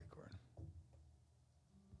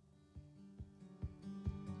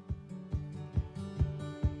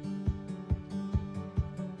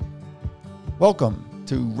Welcome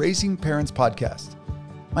to Raising Parents Podcast.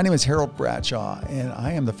 My name is Harold Bradshaw, and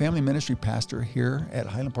I am the family ministry pastor here at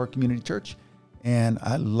Highland Park Community Church, and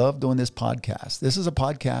I love doing this podcast. This is a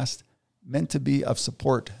podcast meant to be of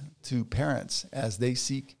support to parents as they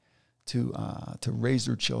seek to raise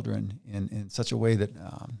their children in such a way that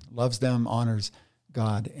loves them, honors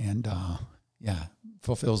God, and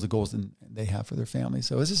fulfills the goals that they have for their family.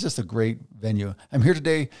 So this is just a great venue. I'm here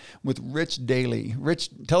today with Rich Daly. Rich,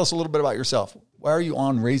 tell us a little bit about yourself. Why are you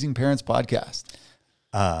on Raising Parents Podcast?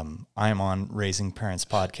 I am on Raising Parents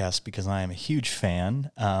Podcast because I am a huge fan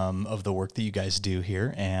of the work that you guys do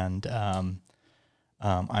here, and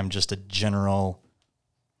I'm just a general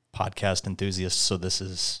podcast enthusiast. So this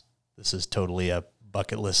is totally a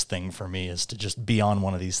bucket list thing for me, is to just be on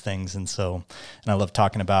one of these things, and I love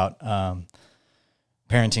talking about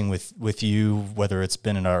parenting with you, whether it's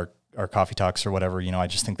been in our coffee talks or whatever. I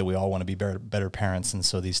just think that we all want to be better parents, and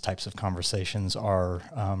so these types of conversations are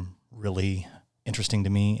really interesting to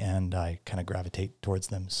me, and I kind of gravitate towards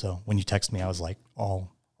them. So when you text me, I was like all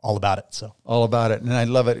about it. So all about it, and I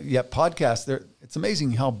love it. Yeah, podcasts. It's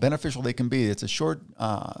amazing how beneficial they can be. It's a short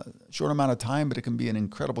amount of time, but it can be an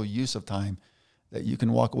incredible use of time that you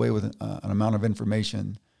can walk away with an amount of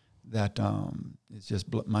information that is just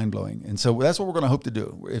mind-blowing. And so that's what we're going to hope to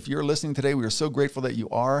do. If you're listening today, we are so grateful that you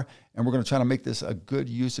are, and we're going to try to make this a good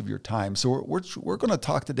use of your time. So we're going to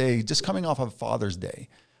talk today, just coming off of Father's Day.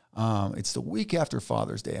 It's the week after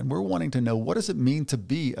Father's Day, and we're wanting to know, what does it mean to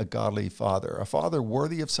be a godly father, a father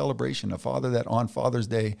worthy of celebration, a father that on Father's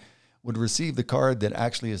Day would receive the card that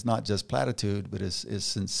actually is not just platitude, but is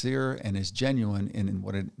sincere and is genuine in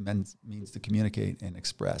what it means to communicate and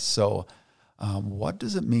express. So what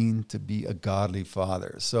does it mean to be a godly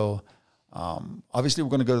father? So obviously we're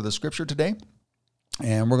going to go to the scripture today,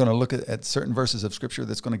 and we're going to look at certain verses of scripture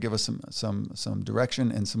that's going to give us some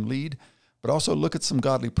direction and some lead, but also look at some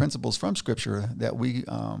godly principles from scripture that we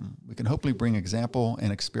can hopefully bring example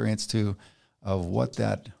and experience to of what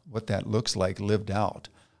that looks like lived out.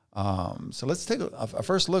 So let's take a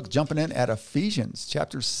first look, jumping in at Ephesians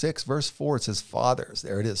chapter 6, verse 4. It says, "Fathers,"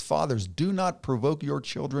 there it is, "Fathers, do not provoke your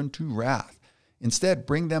children to wrath. Instead,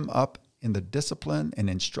 bring them up in the discipline and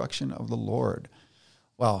instruction of the Lord."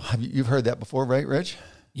 Wow, you've heard that before, right, Rich?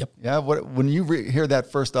 Yep. Yeah. When you hear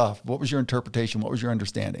that, first off, what was your interpretation? What was your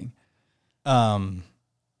understanding?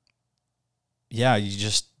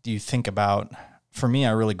 You think about, for me,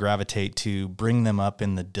 I really gravitate to bring them up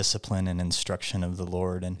in the discipline and instruction of the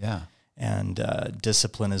Lord. And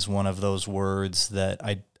discipline is one of those words that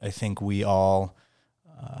I think we all,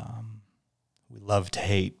 we love to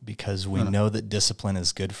hate, because we know that discipline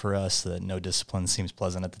is good for us, that no discipline seems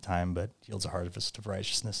pleasant at the time, but yields a harvest of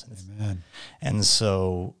righteousness. Amen. And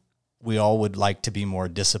so we all would like to be more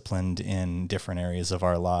disciplined in different areas of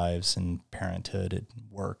our lives, in parenthood, in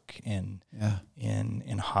work, in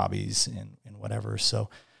hobbies, in whatever. So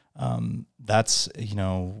that's,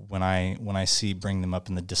 when I see bring them up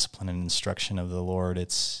in the discipline and instruction of the Lord,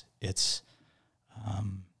 it's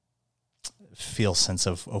feel sense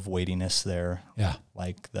of weightiness there. Yeah.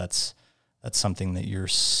 Like that's something that you're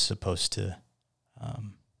supposed to,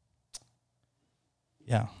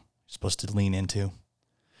 supposed to lean into.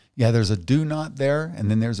 Yeah, there's a do not there,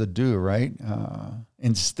 and then there's a do, right?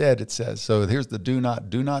 Instead, it says, so here's the do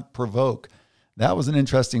not provoke. That was an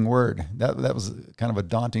interesting word. That was kind of a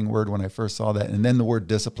daunting word when I first saw that. And then the word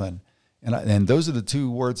discipline. And those are the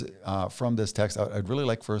two words from this text I'd really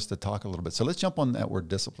like for us to talk a little bit. So let's jump on that word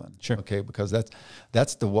discipline. Sure. Okay, because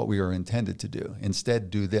that's what we are intended to do.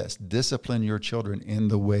 Instead, do this. Discipline your children in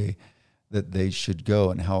the way that they should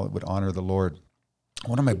go and how it would honor the Lord.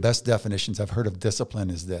 One of my best definitions I've heard of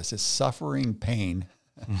discipline is this: is suffering pain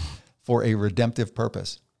for a redemptive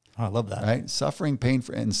purpose. Oh, I love that. Right? Suffering pain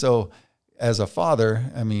and so as a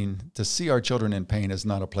father, to see our children in pain is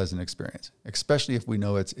not a pleasant experience, especially if we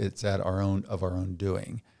know it's at our own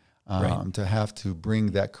doing. Right. To have to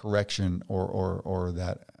bring that correction or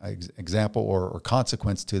that example or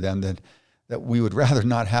consequence to them that we would rather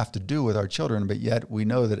not have to do with our children, but yet we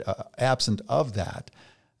know that absent of that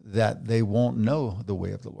they won't know the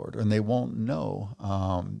way of the Lord, and they won't know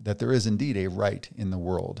that there is indeed a right in the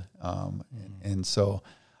world. And so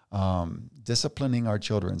disciplining our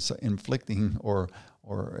children, so inflicting or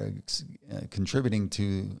contributing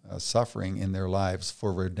to suffering in their lives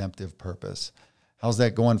for redemptive purpose. How's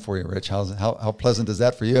that going for you, Rich? How pleasant is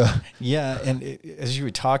that for you? Yeah, and as you were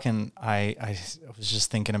talking, I was just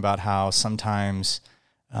thinking about how sometimes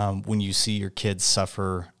when you see your kids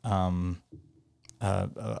suffer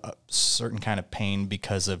a certain kind of pain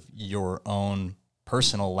because of your own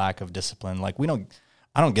personal lack of discipline. Like I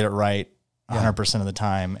don't get it right 100% of the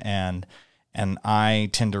time. And and I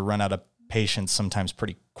tend to run out of patience sometimes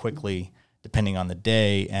pretty quickly, depending on the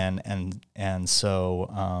day. And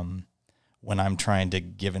so when I'm trying to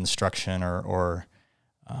give instruction or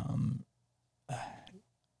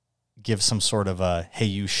give some sort of a, hey,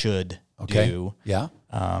 you should do. Yeah.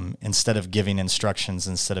 Instead of giving instructions,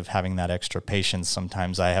 instead of having that extra patience,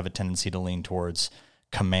 sometimes I have a tendency to lean towards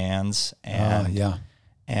commands and,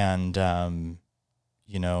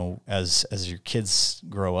 you know, as your kids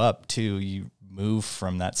grow up too, you move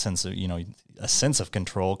from that sense of, you know, a sense of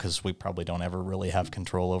control, because we probably don't ever really have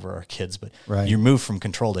control over our kids, but you move from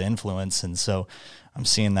control to influence. And so I'm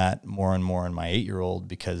seeing that more and more in my 8-year-old,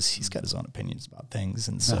 because he's got his own opinions about things.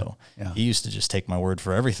 And so he used to just take my word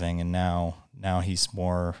for everything. And now he's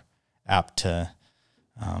more apt to,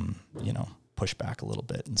 you know, push back a little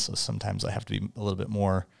bit. And so sometimes I have to be a little bit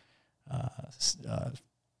more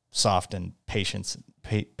soft and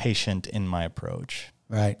patient in my approach.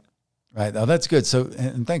 Right. Oh, that's good. So,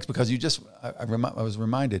 and thanks, because you just, I was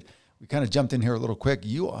reminded, we kind of jumped in here a little quick.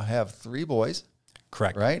 You have 3 boys.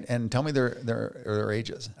 Correct. Right. And tell me their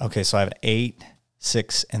ages. Okay. So I have an 8,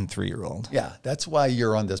 6, and 3-year-old. Yeah. That's why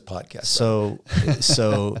you're on this podcast.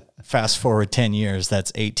 So fast forward 10 years,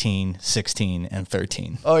 that's 18, 16, and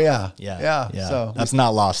 13. Oh yeah. Yeah. So that's not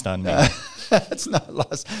lost on me. That's not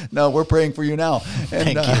lost. No, we're praying for you now.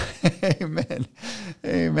 And, Thank you.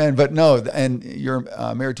 Amen. But no, and you're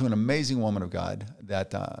married to an amazing woman of God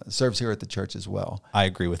that serves here at the church as well. I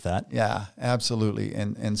agree with that. Yeah, absolutely.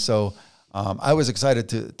 And so I was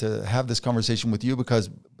excited to have this conversation with you, because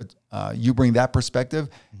you bring that perspective.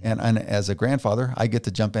 And as a grandfather, I get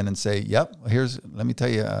to jump in and say, yep, let me tell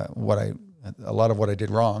you a lot of what I did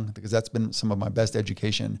wrong, because that's been some of my best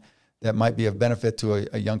education that might be of benefit to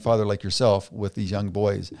a young father like yourself with these young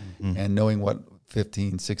boys, and knowing what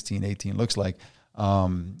 15, 16, 18 looks like.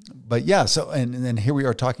 But yeah, so, and then here we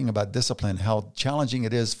are talking about discipline, how challenging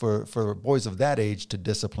it is for boys of that age to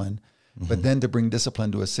discipline, but then to bring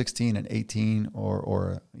discipline to a 16 and 18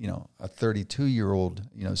 or you know, a 32-year-old,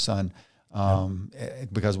 you know, son,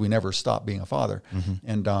 because we never stop being a father.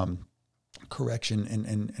 And correction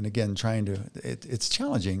and again, trying to, it's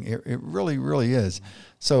challenging. It really, really is.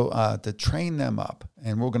 So to train them up,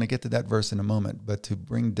 and we're going to get to that verse in a moment, but to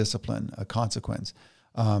bring discipline, a consequence.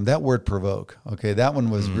 That word provoke, okay, that one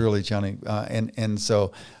was really challenging. And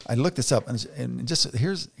so I looked this up, and just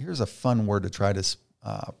here's a fun word to try to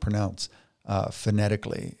pronounce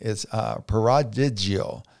phonetically. It's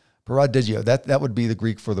paradigio. Paradigio, that would be the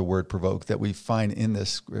Greek for the word provoke that we find in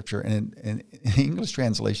this scripture. And in the English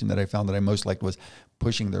translation that I found that I most liked was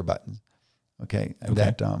pushing their buttons. Okay.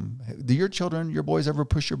 That do your children, your boys, ever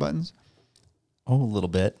push your buttons? Oh, a little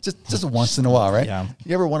bit. Just once in a while, right? Yeah.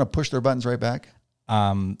 You ever want to push their buttons right back?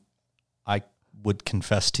 I would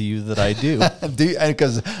confess to you that I do.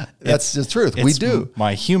 Because that's the truth. We do.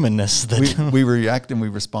 My humanness that we react and we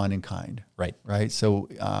respond in kind. Right. So,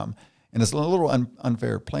 and it's a little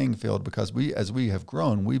unfair playing field, because as we have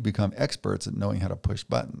grown, we become experts at knowing how to push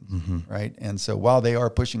buttons, right? And so while they are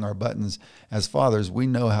pushing our buttons as fathers, we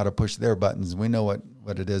know how to push their buttons. We know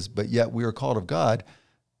what it is, but yet we are called of God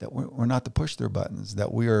that we're not to push their buttons, that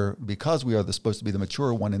because we are supposed to be the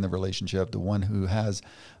mature one in the relationship, the one who has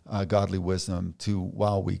godly wisdom,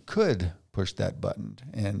 while we could push that button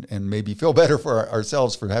and maybe feel better for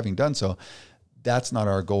ourselves for having done so. That's not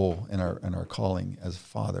our goal in our calling as a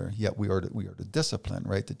father. Yet we are to discipline,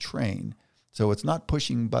 right? To train. So it's not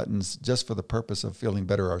pushing buttons just for the purpose of feeling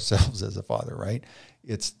better ourselves as a father, right?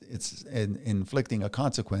 It's inflicting a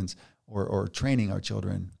consequence or training our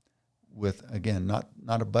children with, again,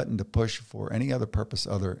 not a button to push for any other purpose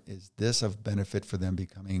other. Is this of benefit for them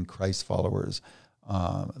becoming Christ followers,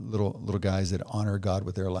 little guys that honor God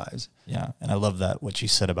with their lives? Yeah, and I love that what you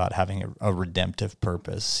said about having a redemptive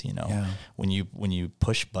purpose. You know, when you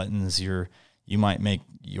push buttons, you might make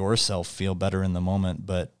yourself feel better in the moment,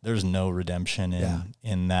 but there's no redemption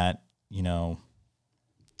in that, you know,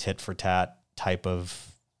 tit for tat type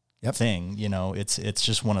of thing. You know, it's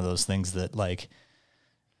just one of those things that, like,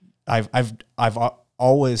 I've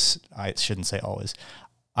always, I shouldn't say always,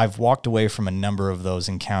 I've walked away from a number of those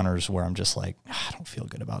encounters where I'm just like, I don't feel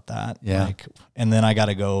good about that. Yeah. And then I got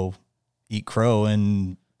to go eat crow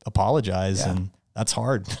and apologize. And that's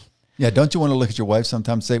hard. Yeah. Don't you want to look at your wife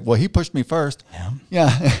sometimes and say, well, he pushed me first. Yeah.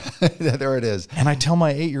 There it is. And I tell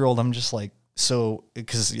my 8-year-old, I'm just like, so,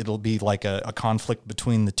 because it'll be like a conflict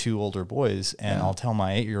between the 2 older boys. And I'll tell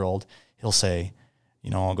my 8-year-old, he'll say, you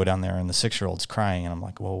know, I'll go down there and the 6-year-old's crying. And I'm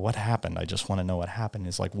like, well, what happened? I just want to know what happened.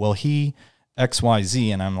 He's like, well, he XYZ.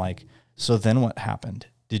 And I'm like, so then what happened?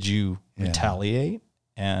 Did you retaliate?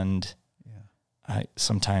 And I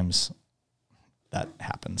sometimes that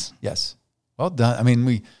happens. Yes. Well done. I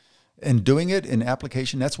mean, in doing it in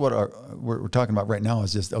application, that's what we're talking about right now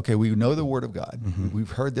is just, okay, we know the Word of God. Mm-hmm.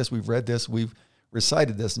 We've heard this, we've read this, we've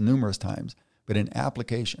recited this numerous times, but in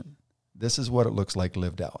application, this is what it looks like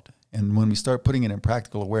lived out. And when we start putting it in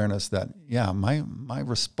practical awareness that, yeah, my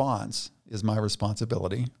response is my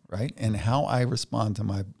responsibility, right? And how I respond to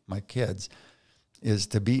my kids is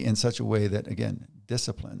to be in such a way that, again,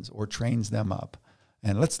 disciplines or trains them up.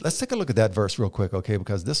 And let's take a look at that verse real quick, okay?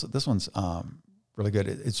 Because this one's really good.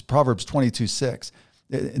 It's Proverbs 22:6.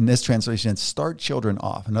 In this translation, it's start children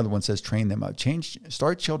off. Another one says train them up.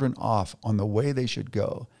 Start children off on the way they should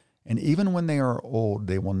go. And even when they are old,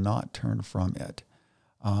 they will not turn from it.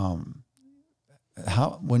 When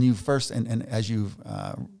you first, and as you've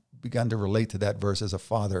begun to relate to that verse as a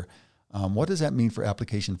father, what does that mean for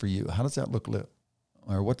application for you? How does that look,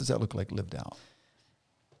 or what does that look like lived out?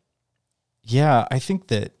 Yeah, I think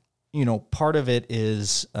that, part of it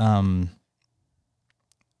is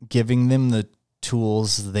giving them the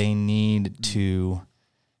tools they need to,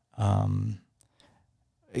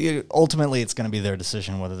 ultimately it's going to be their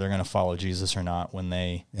decision whether they're going to follow Jesus or not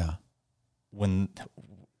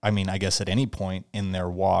I guess at any point in their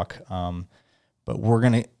walk. But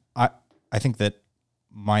I think that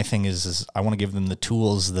my thing is I want to give them the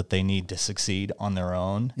tools that they need to succeed on their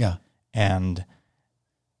own. Yeah.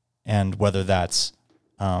 And whether that's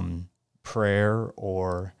prayer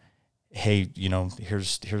or, hey,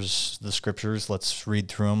 here's the scriptures, let's read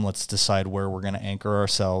through them, let's decide where we're going to anchor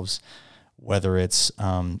ourselves, whether it's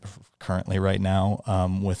currently right now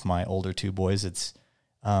with my older two boys, it's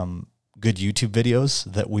good YouTube videos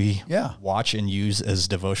that we watch and use as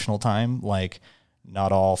devotional time. Like,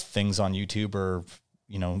 not all things on YouTube are,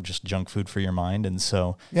 just junk food for your mind. And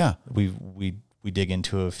so we dig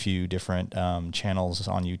into a few different channels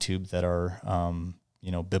on YouTube that are,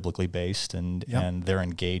 biblically based and they're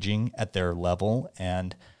engaging at their level.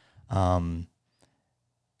 And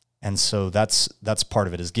so that's part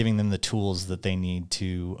of it, is giving them the tools that they need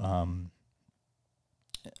to,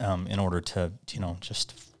 in order to,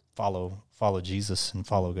 just follow Jesus and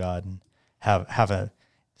follow God and have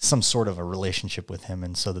some sort of a relationship with him.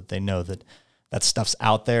 And so that they know that stuff's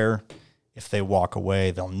out there. If they walk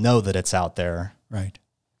away, they'll know that it's out there. Right.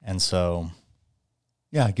 And so,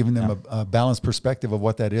 giving them a balanced perspective of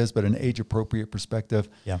what that is, but an age-appropriate perspective.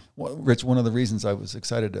 Yeah. Well, Rich, one of the reasons I was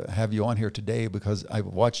excited to have you on here today, because I've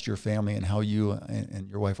watched your family and how you and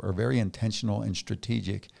your wife are very intentional and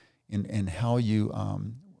strategic in how you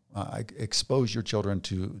expose your children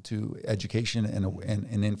to education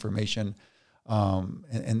and information.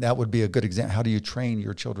 And that would be a good example. How do you train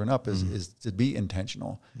your children up is to be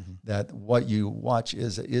intentional, that what you watch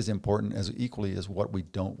is important as equally as what we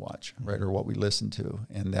don't watch, right? Or what we listen to.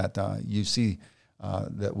 And that you see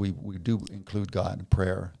that we do include God,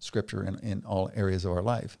 prayer, scripture in all areas of our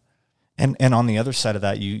life. And on the other side of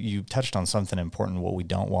that, you touched on something important: what we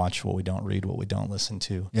don't watch, what we don't read, what we don't listen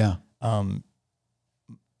to. Yeah.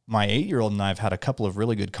 My 8-year-old and I have had a couple of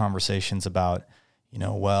really good conversations about,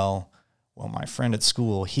 well, my friend at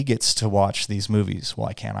school, he gets to watch these movies.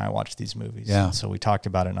 Why can't I watch these movies? Yeah. And so we talked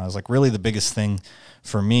about it, and I was like, really the biggest thing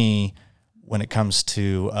for me when it comes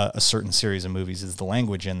to a certain series of movies is the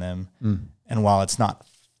language in them. And while it's not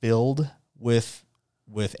filled with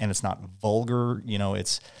and it's not vulgar,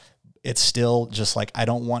 it's still just like, I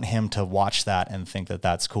don't want him to watch that and think that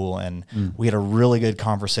that's cool. And we had a really good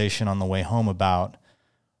conversation on the way home about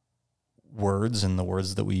words, and the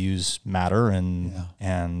words that we use matter, and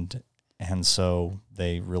so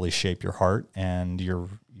they really shape your heart and your,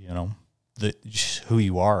 who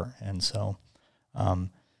you are. And so,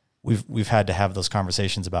 we've had to have those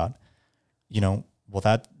conversations about,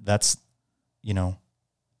 that's, I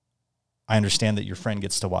understand that your friend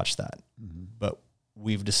gets to watch that, but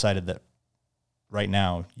we've decided that right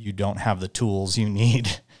now you don't have the tools you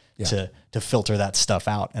need to filter that stuff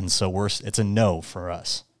out. And so it's a no for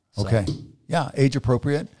us. So. Okay. Yeah. Age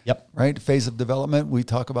appropriate. Yep. Right. Phase of development. We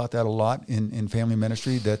talk about that a lot in family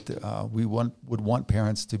ministry, that we would want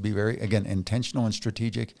parents to be very, again, intentional and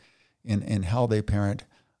strategic in how they parent,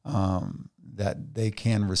 that they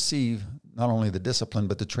can receive not only the discipline,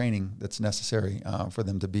 but the training that's necessary for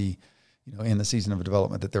them to be, in the season of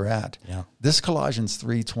development that they're at. Yeah. This Colossians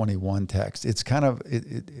 3:21 text, it kind of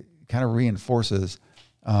reinforces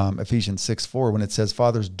Ephesians 6:4 when it says,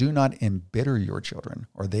 "Fathers, do not embitter your children,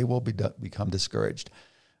 or they will become discouraged."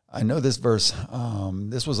 I know this verse.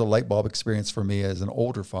 This was a light bulb experience for me as an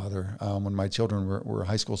older father when my children were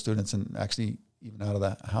high school students and actually even out of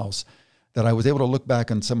the house, that I was able to look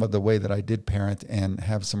back on some of the way that I did parent and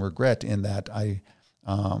have some regret in that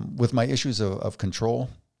with my issues of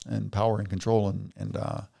control and power and control and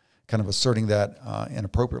kind of asserting that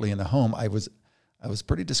inappropriately in the home, I was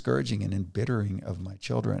pretty discouraging and embittering of my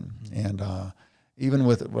children. And even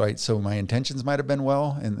with, right, so my intentions might have been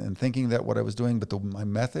well and thinking that what I was doing, but my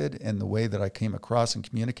method and the way that I came across and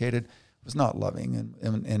communicated was not loving.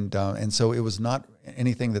 And so it was not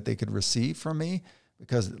anything that they could receive from me,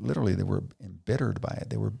 because literally they were embittered by it.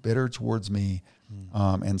 They were bitter towards me.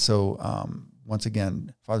 And so once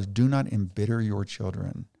again, fathers, do not embitter your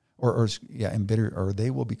children embitter, or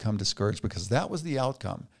they will become discouraged, because that was the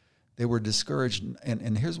outcome. They were discouraged.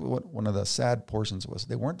 And here's what one of the sad portions was.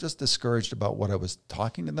 They weren't just discouraged about what I was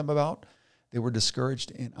talking to them about. They were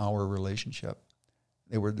discouraged in our relationship.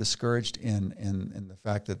 They were discouraged in the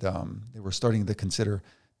fact that they were starting to consider,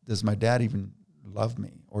 does my dad even love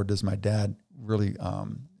me? Or does my dad really,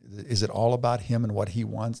 is it all about him and what he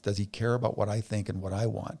wants? Does he care about what I think and what I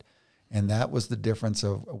want? And that was the difference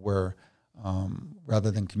of where, rather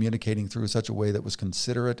than communicating through such a way that was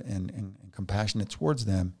considerate and compassionate towards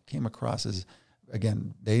them, came across as,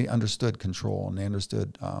 again, they understood control, and they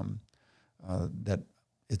understood that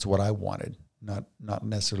it's what I wanted, not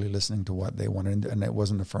necessarily listening to what they wanted, and it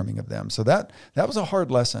wasn't affirming of them. So that was a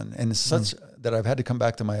hard lesson, and it's such that I've had to come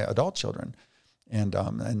back to my adult children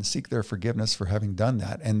and seek their forgiveness for having done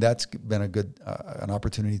that, and that's been a good an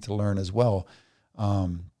opportunity to learn as well.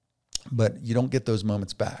 But you don't get those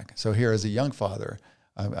moments back. So here, as a young father,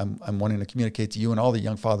 I'm wanting to communicate to you and all the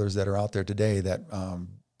young fathers that are out there today that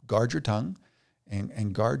guard your tongue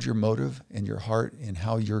and guard your motive and your heart in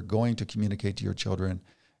how you're going to communicate to your children,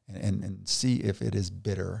 and see if it is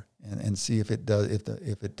bitter, and see if it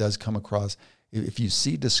does come across. If you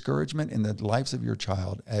see discouragement in the lives of your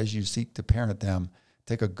child as you seek to parent them,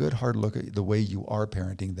 take a good hard look at the way you are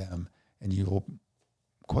parenting them, and you will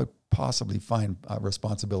quite possibly find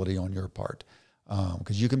responsibility on your part,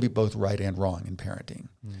 because you can be both right and wrong in parenting,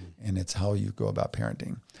 and it's how you go about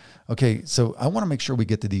parenting. Okay, so I want to make sure we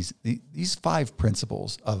get to these 5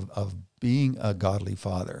 principles of being a godly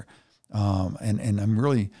father, and I'm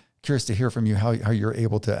really curious to hear from you how you're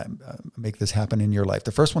able to make this happen in your life.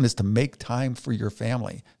 The first one is to make time for your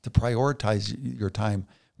family, to prioritize your time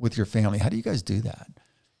with your family. How do you guys do that?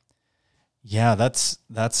 Yeah, that's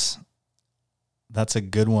a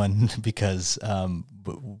good one, because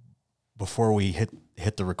before we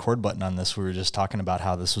hit the record button on this, we were just talking about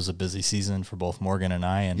how this was a busy season for both Morgan and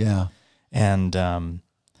I, and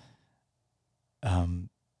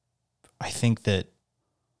I think that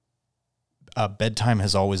bedtime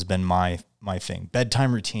has always been my thing.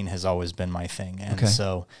 Bedtime routine has always been my thing, and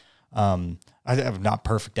so I'm not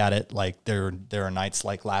perfect at it. Like there are nights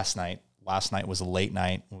like last night. Last night was a late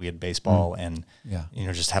night. We had baseball and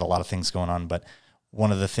just had a lot of things going on. But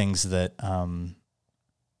one of the things that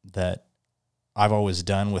that I've always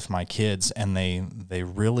done with my kids, and they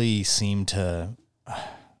really seem to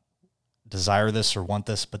desire this or want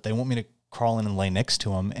this, but they want me to crawl in and lay next to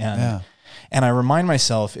them. And I remind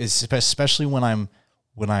myself, especially when I'm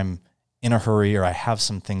in a hurry or I have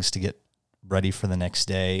some things to get ready for the next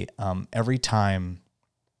day, every time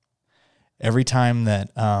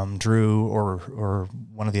that Drew or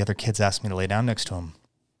one of the other kids asks me to lay down next to him,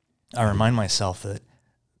 I remind myself that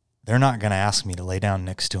they're not going to ask me to lay down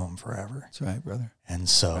next to him forever. That's right, brother. And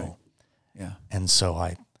so,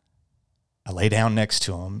 I lay down next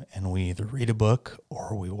to him, and we either read a book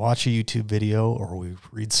or we watch a YouTube video or we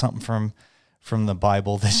read something from the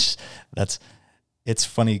Bible. It's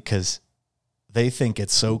funny because they think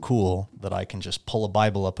it's so cool that I can just pull a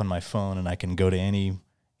Bible up on my phone and I can go to any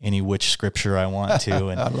which scripture I want to.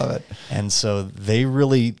 And I love it. And so they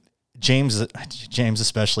really, James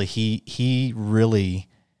especially, he really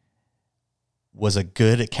was a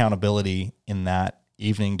good accountability in that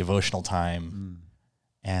evening devotional time.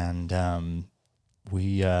 And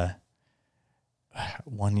we I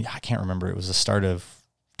can't remember, it was the start of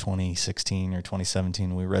 2016 or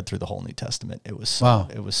 2017. We read through the whole New Testament. It was so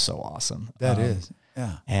awesome. That is.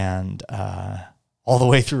 Yeah. And all the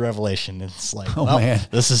way through Revelation, it's like, man,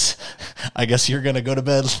 this is, I guess you're going to go to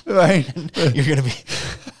bed. Right. You're going to be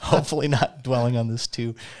hopefully not dwelling on this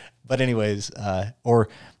too. But anyways,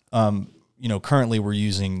 currently we're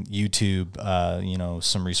using YouTube,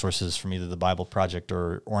 some resources from either the Bible Project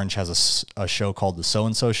or Orange has a show called the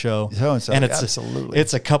So-and-So Show. So-and-So, and absolutely.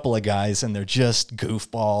 It's a couple of guys, and they're just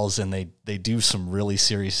goofballs, and they do some really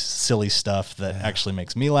serious, silly stuff that actually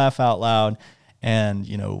makes me laugh out loud. And,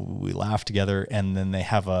 we laugh together, and then they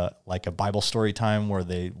have a Bible story time where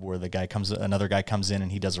another guy comes in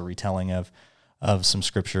and he does a retelling of some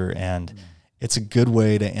scripture, and it's a good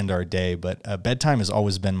way to end our day. But bedtime has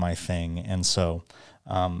always been my thing. And so,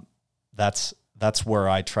 that's that's where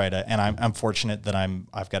I try to, and I'm fortunate that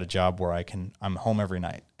I've got a job where I'm home every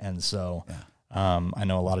night. And so, I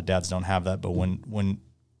know a lot of dads don't have that, but when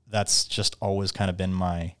that's just always kind of been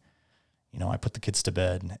my, I put the kids to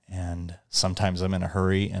bed, and sometimes I'm in a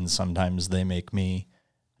hurry, and sometimes they make me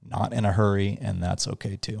not in a hurry, and that's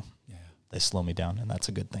okay too. Yeah. They slow me down, and that's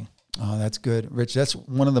a good thing. Oh, that's good. Rich, that's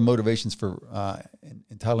one of the motivations for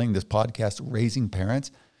entitling this podcast, Raising Parents,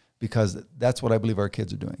 because that's what I believe our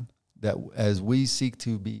kids are doing. That as we seek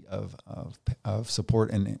to be of support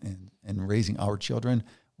and raising our children,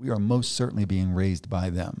 we are most certainly being raised by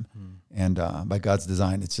them. And by God's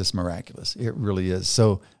design, it's just miraculous. It really is.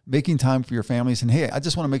 So making time for your families. And hey, I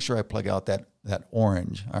just want to make sure I plug out that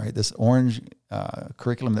orange. All right, this orange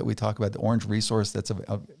curriculum that we talk about, the orange resource,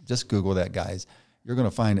 just Google that, guys. You're going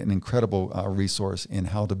to find an incredible resource in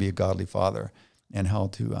how to be a godly father and how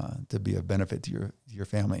to be of benefit to your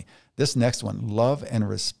family. This next one, love and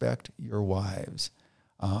respect your wives.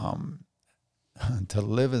 To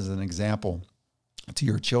live as an example to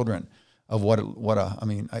your children of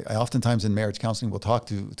I oftentimes in marriage counseling will talk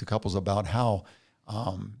to couples about how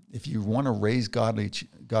if you want to raise godly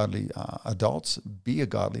adults, be a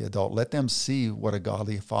godly adult. Let them see what a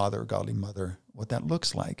godly father, godly mother, what that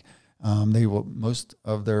looks like. Most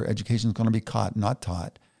of their education is going to be not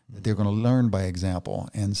taught. That they're going to learn by example.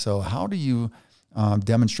 And so how do you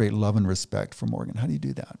demonstrate love and respect for Morgan? How do you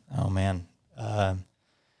do that? Oh, man.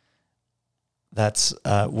 That's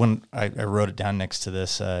when I wrote it down next to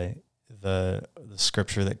this. The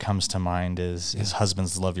scripture that comes to mind is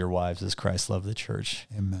husbands, love your wives as Christ loved the church.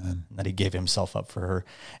 Amen. And that he gave himself up for her.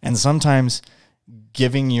 And sometimes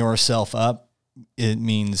giving yourself up, it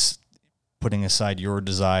means putting aside your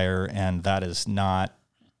desire, and that is not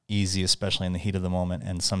easy, especially in the heat of the moment.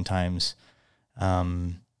 And sometimes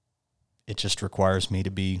it just requires me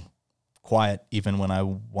to be quiet even when I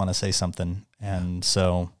want to say something. And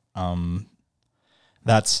so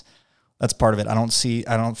that's part of it. I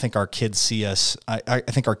don't think our kids see us. I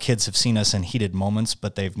think our kids have seen us in heated moments,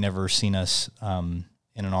 but they've never seen us in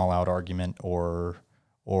an all-out argument or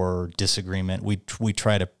disagreement. We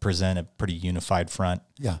try to present a pretty unified front.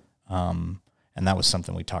 Yeah. And that was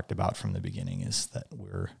something we talked about from the beginning, is that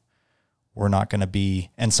we're not going to be,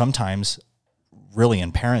 and sometimes really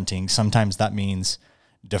in parenting, sometimes that means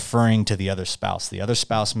deferring to the other spouse. The other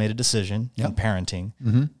spouse made a decision in parenting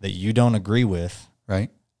that you don't agree with. Right.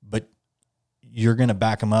 But you're going to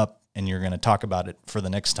back them up, and you're going to talk about it for the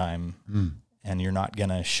next time. And you're not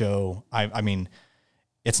going to show, I mean,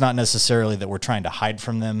 it's not necessarily that we're trying to hide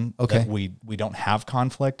from them. Okay. That we don't have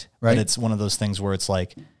conflict, right. But it's one of those things where it's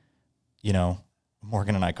like,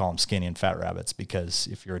 Morgan and I call them skinny and fat rabbits, because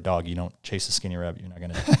if you're a dog, you don't chase a skinny rabbit. You're not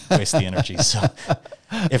going to waste the energy. So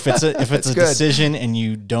if it's a decision and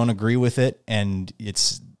you don't agree with it, and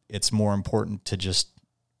it's more important to just,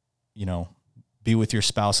 be with your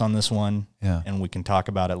spouse on this one, and we can talk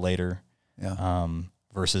about it later,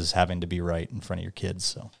 versus having to be right in front of your kids.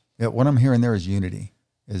 So what I'm hearing there is unity,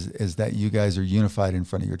 is that you guys are unified in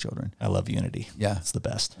front of your children. I love unity. Yeah, it's the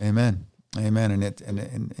best. Amen. Amen. And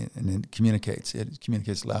it communicates. It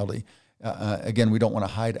communicates loudly. Again, we don't want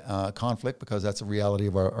to hide conflict, because that's a reality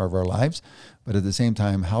of our lives. But at the same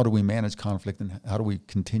time, how do we manage conflict, and how do we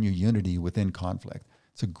continue unity within conflict?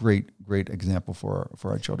 It's a great example for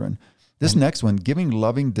our children. This next one, giving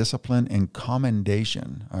loving discipline and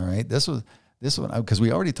commendation. All right, this one, because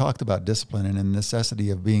we already talked about discipline and the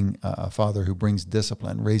necessity of being a father who brings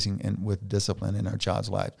discipline, raising with discipline in our child's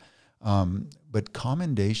life. But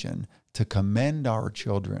commendation, to commend our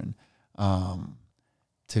children,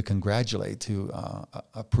 to congratulate, to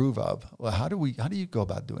approve of. Well, how do you go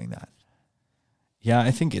about doing that? Yeah,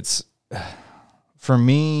 I think it's, for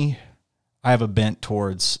me, I have a bent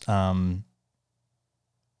towards, I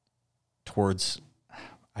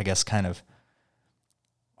guess, kind of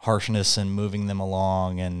harshness and moving them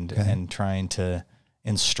along and trying to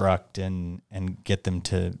instruct and get them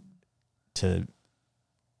to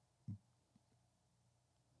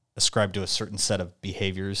ascribe to a certain set of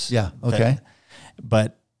behaviors. Yeah. Okay.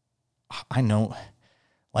 But I know,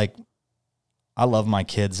 like, I love my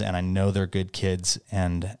kids, and I know they're good kids,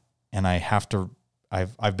 and I have to,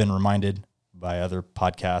 I've been reminded by other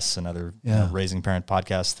podcasts and other raising parent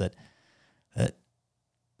podcasts that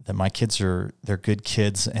my kids they're good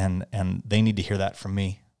kids, and they need to hear that from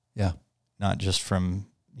me. Yeah. Not just from,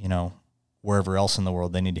 wherever else in the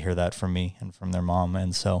world. They need to hear that from me and from their mom.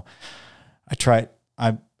 And so I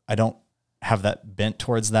don't have that bent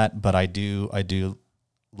towards that, but I do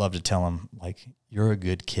love to tell them, like, you're a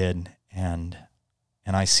good kid, and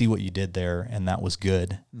I see what you did there, and that was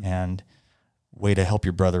good, and way to help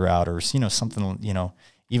your brother out, or something,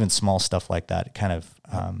 even small stuff like that kind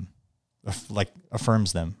of like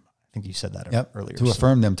affirms them. I think you said that earlier. To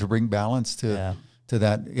affirm them, to bring balance to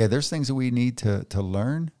that. Yeah, there's things that we need to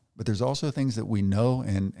learn, but there's also things that we know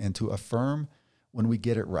and to affirm when we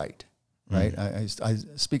get it right. Right. I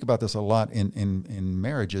speak about this a lot in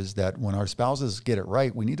marriages, that when our spouses get it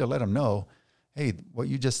right, we need to let them know, hey, what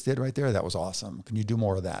you just did right there, that was awesome. Can you do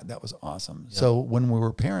more of that? That was awesome. Yep. So when we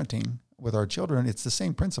were parenting with our children, it's the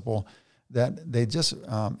same principle, that they just,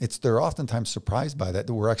 they're oftentimes surprised by that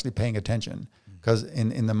we're actually paying attention. Because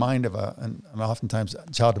in the mind of an oftentimes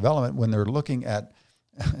child development, when they're looking at,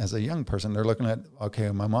 as a young person, they're looking at, okay,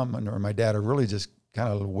 my mom or my dad are really just kind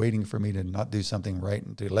of waiting for me to not do something right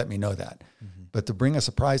and to let me know that. Mm-hmm. But to bring a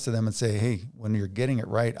surprise to them and say, hey, when you're getting it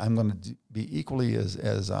right, I'm going to be equally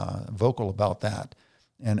as vocal about that.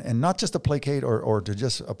 And not just to placate or to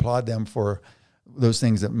just applaud them for those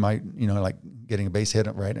things that might, like getting a base hit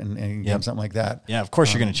right and something like that. Yeah, of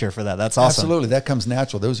course you're going to cheer for that. That's awesome. Absolutely. That comes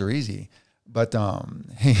natural. Those are easy. But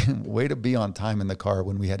hey, way to be on time in the car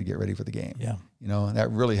when we had to get ready for the game. Yeah.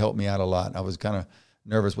 That really helped me out a lot. I was kind of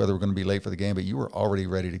nervous whether we're going to be late for the game, but you were already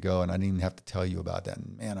ready to go, and I didn't even have to tell you about that.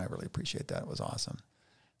 And man, I really appreciate that. It was awesome.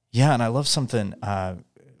 Yeah, and I love something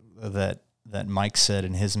that Mike said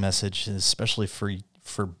in his message, especially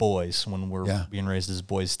for boys when we're being raised as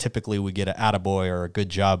boys. Typically, we get an attaboy or a good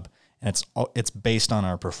job, and it's based on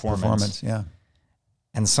our performance. Yeah.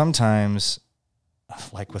 And sometimes,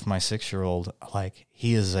 like with my 6-year-old, like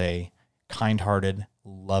he is a kind-hearted,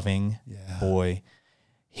 loving boy.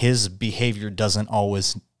 His behavior doesn't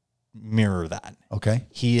always mirror that. Okay.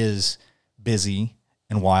 He is busy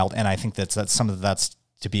and wild, and I think that's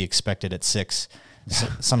to be expected at 6. So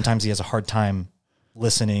sometimes he has a hard time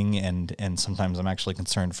listening, and sometimes I'm actually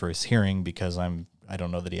concerned for his hearing because I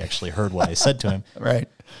don't know that he actually heard what I said to him. Right.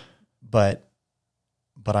 But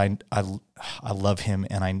I love him,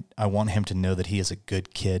 and I want him to know that he is a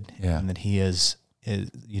good kid, and that he is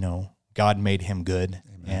God made him good.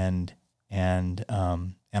 Amen.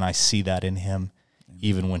 And I see that in him,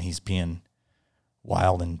 even when he's being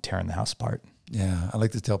wild and tearing the house apart. Yeah, I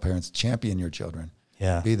like to tell parents, champion your children.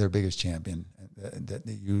 Yeah, be their biggest champion. That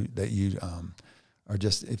you are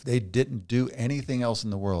just, if they didn't do anything else in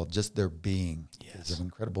the world, just their being is of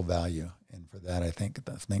incredible value. And for that,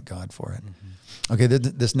 thank God for it. Mm-hmm. Okay,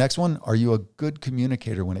 this next one: are you a good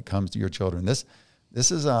communicator when it comes to your children? This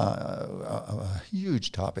is a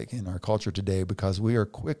huge topic in our culture today because we are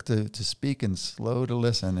quick to speak and slow to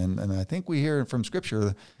listen. And I think we hear from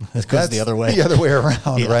Scripture it goes the other way. The other way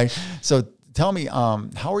around, right? So tell me,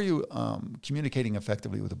 how are you communicating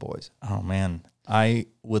effectively with the boys? Oh, man. I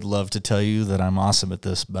would love to tell you that I'm awesome at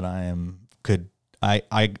this, but I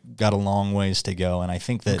got a long ways to go. And I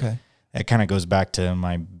think that it kind of goes back to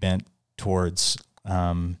my bent towards,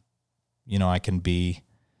 I can be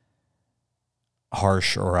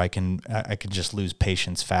harsh, or I can just lose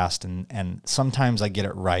patience fast, and sometimes I get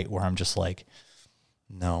it right where I'm just like,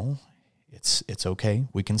 no, it's okay,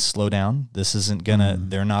 we can slow down, this isn't gonna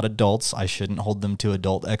they're not adults, I shouldn't hold them to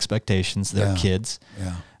adult expectations, they're kids.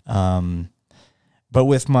 But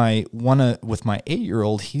with my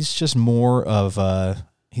 8-year-old, he's just more of a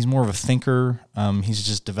thinker. He's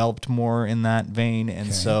just developed more in that vein,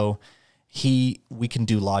 and so we can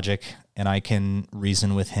do logic, and I can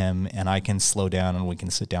reason with him, and I can slow down, and we can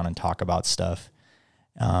sit down and talk about stuff.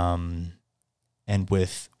 And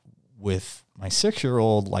with my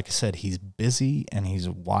 6-year-old, like I said, he's busy and he's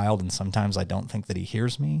wild, and sometimes I don't think that he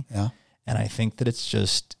hears me. Yeah. And I think that it's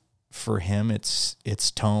just, for him, it's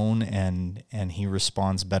tone, and he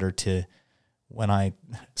responds better to when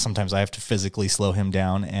sometimes I have to physically slow him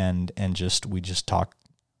down and we just talk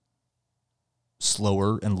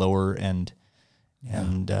slower and lower, and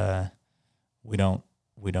we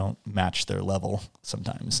don't match their level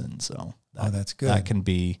sometimes, and so that's good.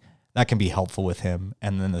 That can be helpful with him.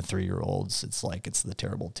 And then the 3-year-olds, it's like it's the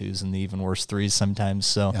terrible 2s and the even worse 3s sometimes.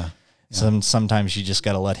 So sometimes you just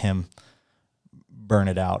got to let him burn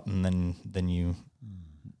it out, and then you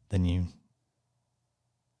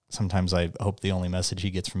sometimes I hope the only message he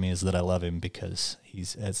gets from me is that I love him, because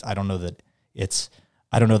I don't know that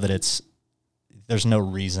it's there's no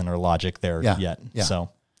reason or logic there yet. Yeah. So,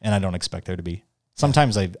 and I don't expect there to be.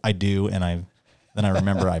 Sometimes I do, and then I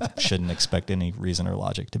remember I shouldn't expect any reason or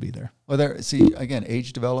logic to be there. Well, again,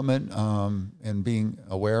 age development, and being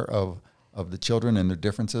aware of the children and their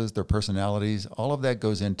differences, their personalities, all of that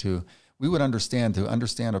goes into, to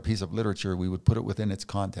understand a piece of literature, we would put it within its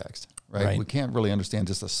context, right? We can't really understand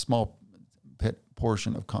just a small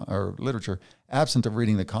portion of or literature absent of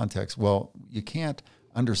reading the context. Well, you can't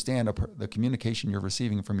understand the communication you're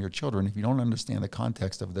receiving from your children if you don't understand the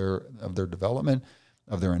context of their development,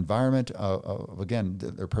 of their environment, again,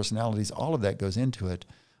 their personalities, all of that goes into it.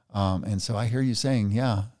 And so I hear you saying,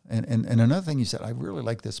 yeah. And another thing you said, I really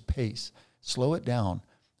like this pace. Slow it down.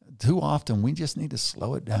 Too often we just need to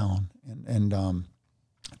slow it down and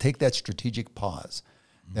take that strategic pause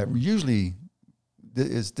that usually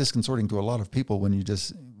is disconcerting to a lot of people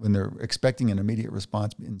when they're expecting an immediate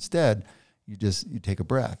response. Instead, you take a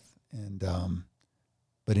breath. And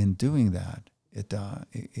but in doing that, it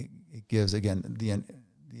gives, again,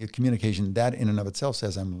 the communication that in and of itself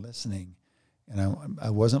says I'm listening. And I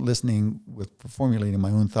wasn't listening with formulating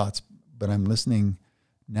my own thoughts, but I'm listening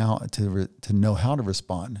now to know how to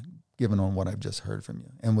respond given on what I've just heard from you.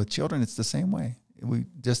 And with children, it's the same way. We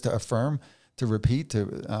just to affirm, to repeat,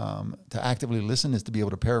 to actively listen is to be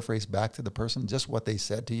able to paraphrase back to the person just what they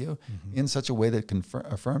said to you in such a way that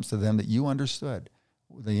affirms to them that you understood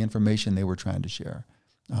the information they were trying to share.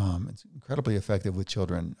 It's incredibly effective with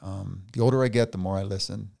children. The older I get, the more I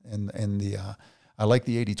listen. And I like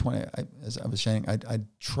the 80-20. As I was saying, I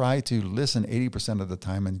try to listen 80% of the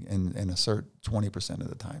time and assert 20% of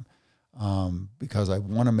the time because I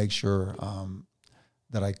want to make sure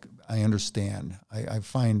that I understand. I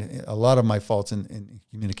find a lot of my faults in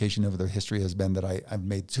communication over the history has been that I've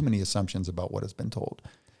made too many assumptions about what has been told.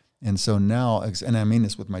 And so now, and I mean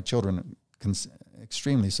this with my children,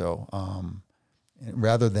 extremely so,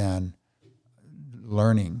 rather than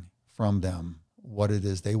learning from them what it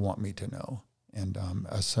is they want me to know. And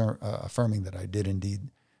affirming that I did indeed,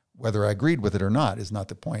 whether I agreed with it or not is not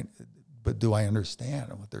the point, but do I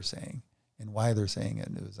understand what they're saying and why they're saying it?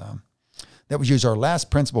 It was that was usually our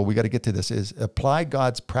last principle. We got to get to this is apply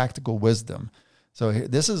God's practical wisdom. So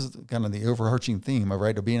this is kind of the overarching theme,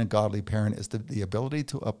 of being a godly parent is the ability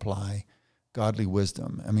to apply godly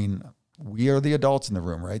wisdom. I mean, we are the adults in the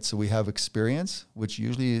room, right? So we have experience, which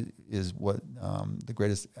usually is what the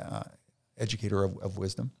greatest educator of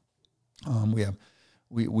wisdom.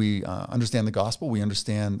 We understand the gospel. We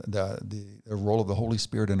understand the role of the Holy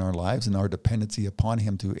Spirit in our lives and our dependency upon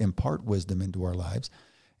Him to impart wisdom into our lives.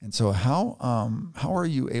 And so, how are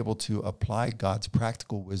you able to apply God's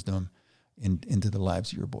practical wisdom into the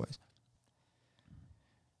lives of your boys?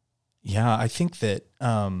 Yeah, I think that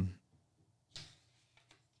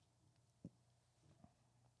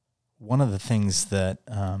one of the things that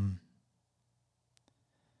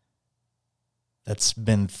that's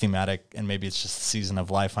been thematic, and maybe it's just the season of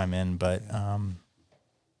life I'm in, but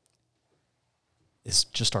it's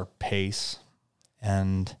just our pace,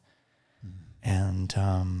 and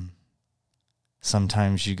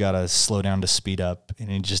sometimes you gotta slow down to speed up.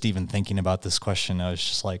 And just even thinking about this question, I was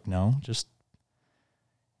just like, no,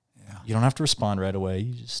 you don't have to respond right away.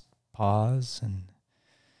 You just pause,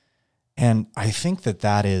 and I think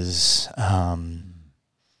that is not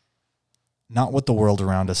what the world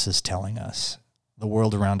around us is telling us. The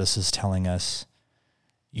world around us is telling us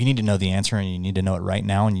you need to know the answer and you need to know it right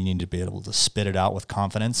now and you need to be able to spit it out with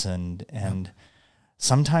confidence. And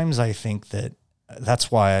sometimes I think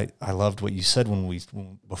that's why I loved what you said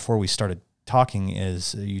before we started talking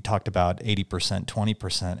is you talked about 80%,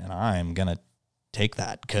 20%, and I'm going to take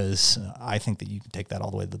that because I think that you can take that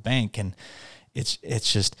all the way to the bank. And it's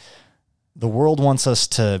just the world wants us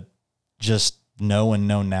to just know and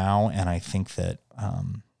know now. And I think that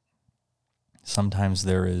sometimes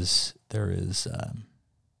there's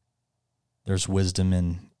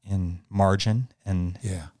wisdom in margin and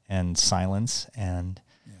silence and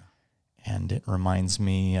it reminds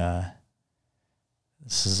me.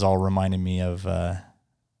 This is all reminding me of a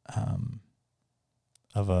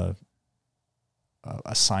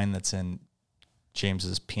sign that's in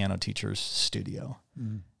James's piano teacher's studio,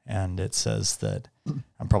 and it says that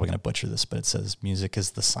I'm probably going to butcher this, but it says music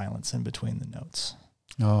is the silence in between the notes.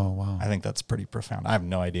 Oh, wow. I think that's pretty profound. I have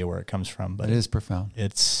no idea where it comes from, but it is profound. I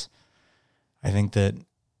think that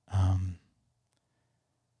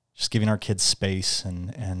just giving our kids space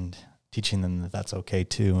and teaching them that that's okay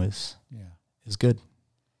too is good.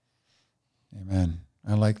 Amen.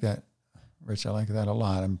 I like that, Rich. I like that a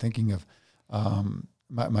lot. I'm thinking of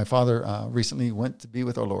my father recently went to be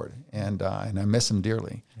with our Lord, and I miss him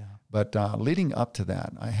dearly. Yeah. But leading up to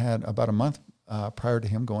that, I had about a month prior to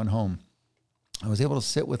him going home, I was able to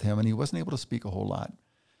sit with him, and he wasn't able to speak a whole lot.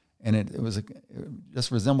 And it just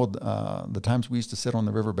resembled the times we used to sit on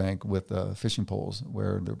the riverbank with fishing poles,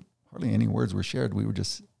 where there hardly any words were shared. We were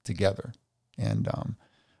just together. And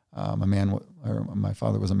my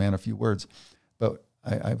father was a man of few words. But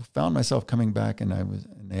I found myself coming back, and they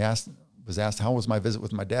was asked how was my visit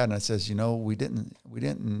with my dad, and I says, we didn't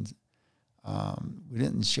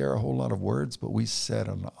share a whole lot of words, but we said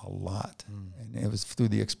a lot, and it was through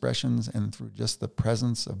the expressions and through just the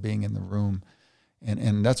presence of being in the room.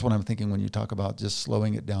 And that's what I'm thinking when you talk about just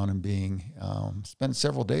slowing it down and being, spent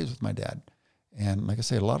several days with my dad. And like I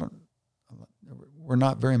say, were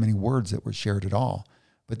not very many words that were shared at all,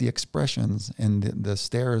 but the expressions and the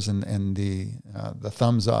stares and the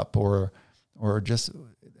thumbs up or just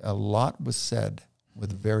a lot was said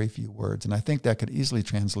with very few words. And I think that could easily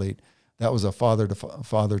translate. That was a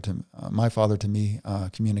my father to me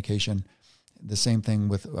communication. The same thing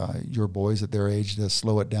with your boys at their age, to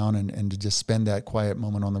slow it down and to just spend that quiet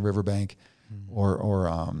moment on the riverbank,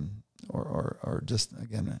 or just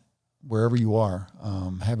again wherever you are,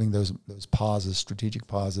 having those pauses, strategic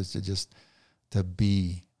pauses to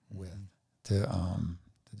be with, to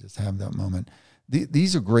just have that moment.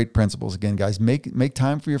 These are great principles. Again, guys, make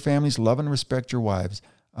time for your families, love and respect your wives,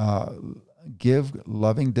 give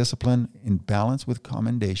loving discipline in balance with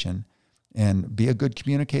commendation, and be a good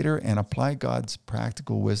communicator and apply God's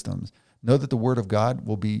practical wisdoms. Know that the Word of God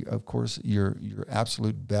will be, of course, your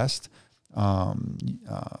absolute best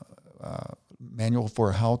manual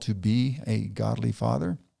for how to be a godly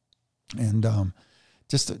father. And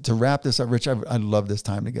just to wrap this up, Rich, I love this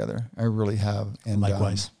time together. I really have. And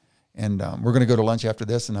likewise. We're going to go to lunch after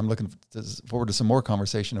this, and I'm looking forward to some more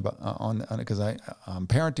conversation about on it, because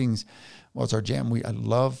parenting's, well, it's our jam. I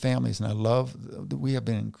love families, and I love that we have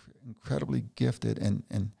been incredibly gifted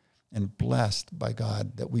and blessed by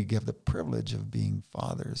God that we give the privilege of being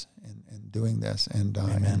fathers and doing this. And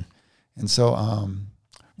Amen. And so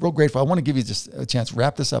real grateful. I want to give you just a chance.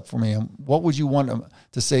 Wrap this up for me. What would you want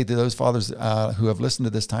to say to those fathers who have listened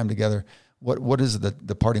to this time together? What is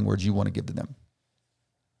the parting words you want to give to them?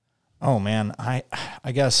 Oh man, I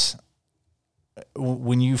guess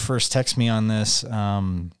when you first text me on this,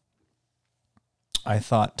 I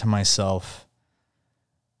thought to myself,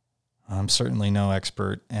 I'm certainly no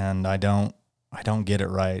expert, and I don't get it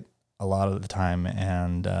right a lot of the time,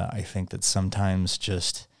 and I think that sometimes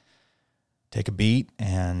just take a beat,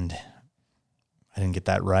 and I didn't get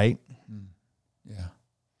that right. Yeah.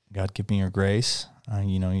 God, give me your grace. I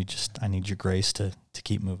need your grace to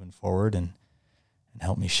keep moving forward and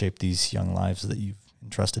help me shape these young lives that you've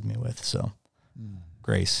entrusted me with. So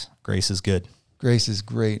grace is good. Grace is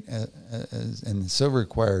great and so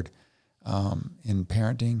required in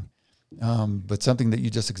parenting. But something that you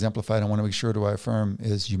just exemplified, I want to make sure to affirm,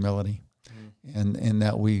 is humility. And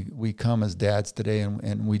that we come as dads today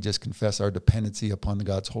and we just confess our dependency upon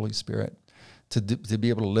God's Holy Spirit to be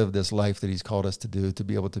able to live this life that He's called us to do, to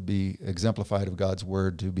be able to be exemplified of God's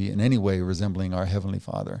Word, to be in any way resembling our Heavenly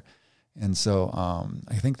Father. And so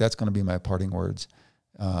I think that's going to be my parting words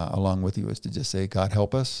along with you, is to just say, God,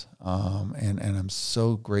 help us. And I'm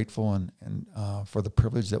so grateful and for the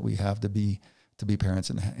privilege that we have to be parents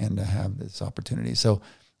and to have this opportunity. So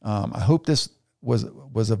I hope this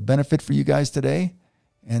was a benefit for you guys today.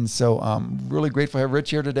 And so I'm really grateful to have Rich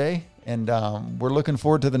here today. And we're looking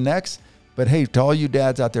forward to the next. But hey, to all you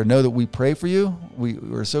dads out there, know that we pray for you.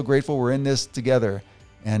 We're so grateful we're in this together.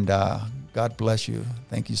 And God bless you.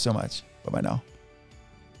 Thank you so much. Bye-bye now.